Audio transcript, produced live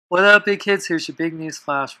What up, big kids? Here's your big news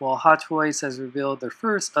flash. Well, Hot Toys has revealed their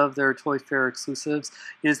first of their Toy Fair exclusives.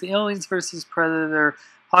 It is the Aliens vs. Predator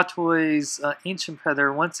Hot Toys Ancient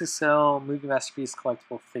Predator 1/6L Movie Masterpiece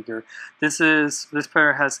collectible figure. This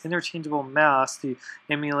Predator has interchangeable masks to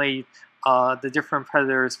emulate the different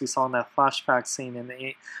Predators we saw in that flashback scene in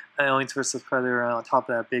the Aliens vs. Predator on top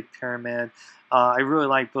of that big pyramid. I really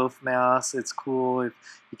like both masks. It's cool if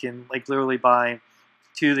you can literally buy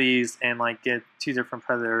two of these and get two different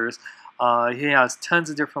Predators. He has tons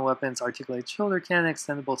of different weapons: articulated shoulder cannon,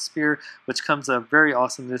 extendable spear, which comes a very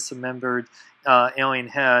awesome dismembered alien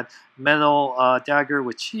head, metal dagger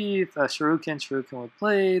with sheath, shuriken with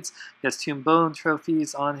blades. He has two bone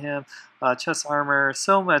trophies on him, chest armor,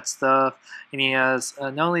 so much stuff. And he has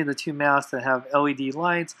not only the two masks that have LED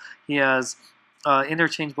lights, he has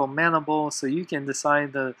interchangeable mandible, so you can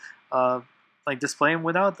decide to display him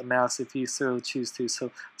without the mask if you so choose to.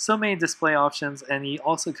 So many display options, and he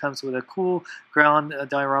also comes with a cool ground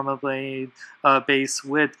diorama blade base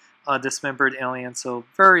with dismembered alien. So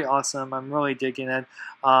very awesome. I'm really digging it.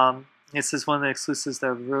 This is one of the exclusives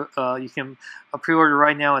that you can pre-order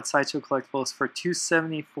right now at Sideshow Collectibles for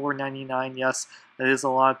 $274.99. Yes, that is a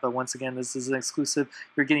lot, but once again, this is an exclusive.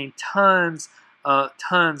 You're getting tons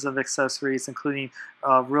of accessories, including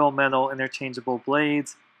real metal interchangeable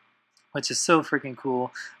blades, which is so freaking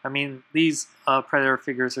cool. I mean, these Predator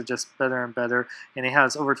figures are just better and better, and it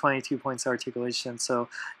has over 22 points of articulation. So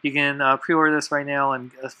you can pre-order this right now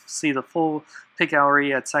and see the full pick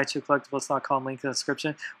gallery at SideshowCollectibles.com, link in the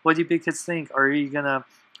description. What do you big kids think? Are you going to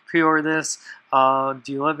pre-order this?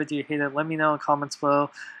 Do you love it? Do you hate it? Let me know in the comments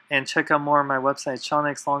below. And check out more on my website,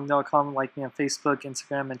 SeanXLong.com. Like me on Facebook,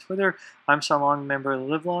 Instagram, and Twitter. I'm Sean Long, member of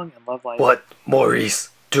Live Long and Love Life. What Maurice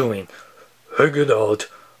doing? Hanging out.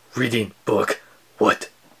 Reading book. What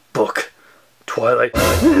book? Twilight.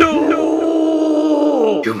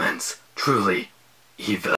 No! Humans, truly evil.